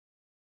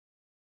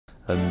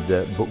And,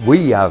 but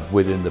we have,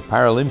 within the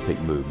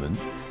Paralympic movement,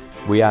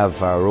 we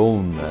have our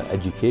own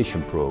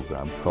education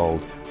program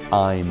called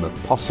I'm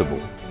Possible,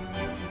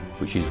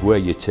 which is where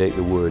you take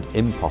the word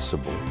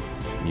impossible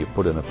and you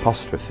put an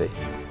apostrophe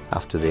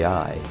after the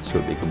I, so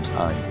it becomes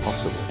I'm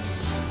Possible.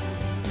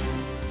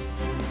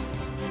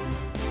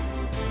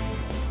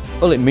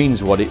 Well, it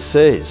means what it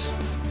says,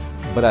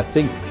 but I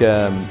think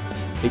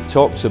it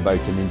talks about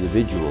an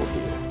individual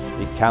here.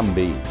 It can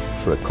be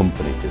for a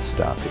company to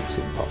start It's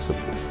Impossible,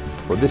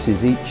 but this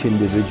is each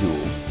individual,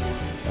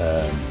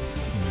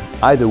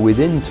 either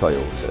within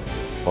Toyota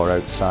or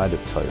outside of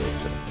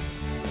Toyota.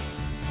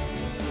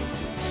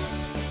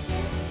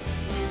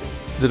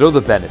 The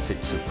other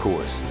benefits, of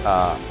course,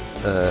 are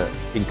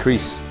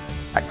increased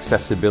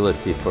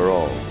accessibility for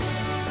all,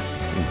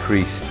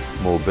 increased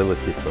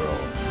mobility for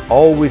all.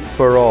 Always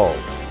for all,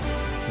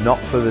 not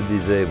for the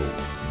disabled.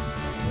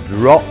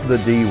 Drop the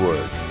D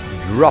word,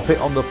 drop it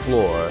on the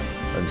floor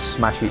and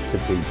smash it to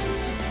pieces.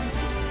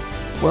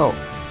 Well,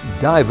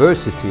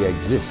 diversity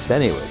exists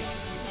anyway.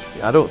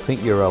 I don't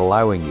think you're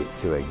allowing it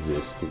to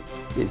exist,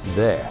 it's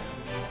there.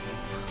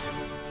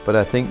 But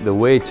I think the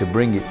way to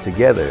bring it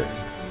together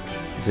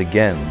is,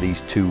 again,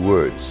 these two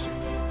words,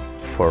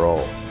 for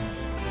all.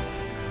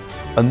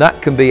 And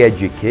that can be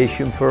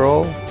education for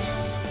all,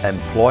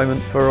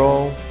 employment for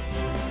all,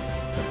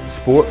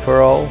 sport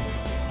for all.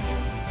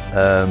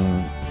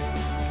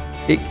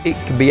 It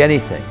can be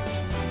anything.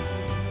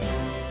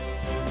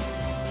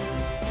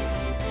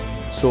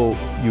 So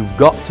you've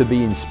got to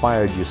be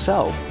inspired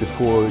yourself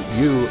before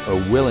you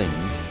are willing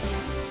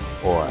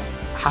or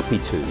happy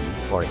to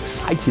or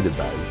excited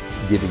about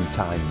giving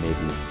time,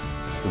 maybe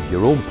of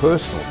your own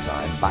personal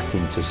time, back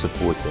into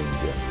supporting,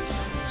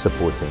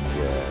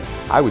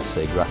 I would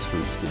say,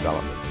 grassroots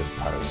development of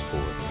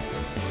parasport.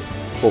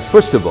 Well,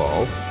 first of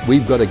all,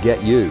 we've got to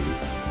get you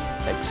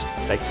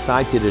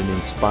excited and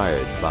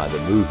inspired by the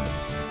movement.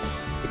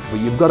 But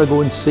you've got to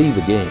go and see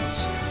the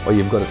games, or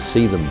you've got to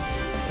see them,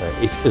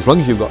 as long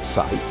as you've got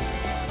sight.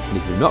 And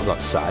if you've not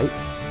got sight,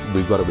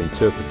 we've got to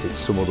interpret it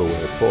some other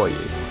way for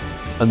you.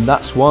 And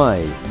that's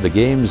why the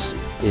games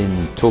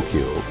in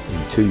Tokyo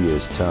in 2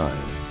 years' time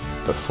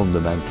are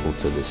fundamental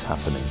to this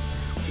happening.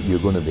 You're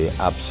going to be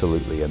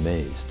absolutely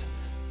amazed.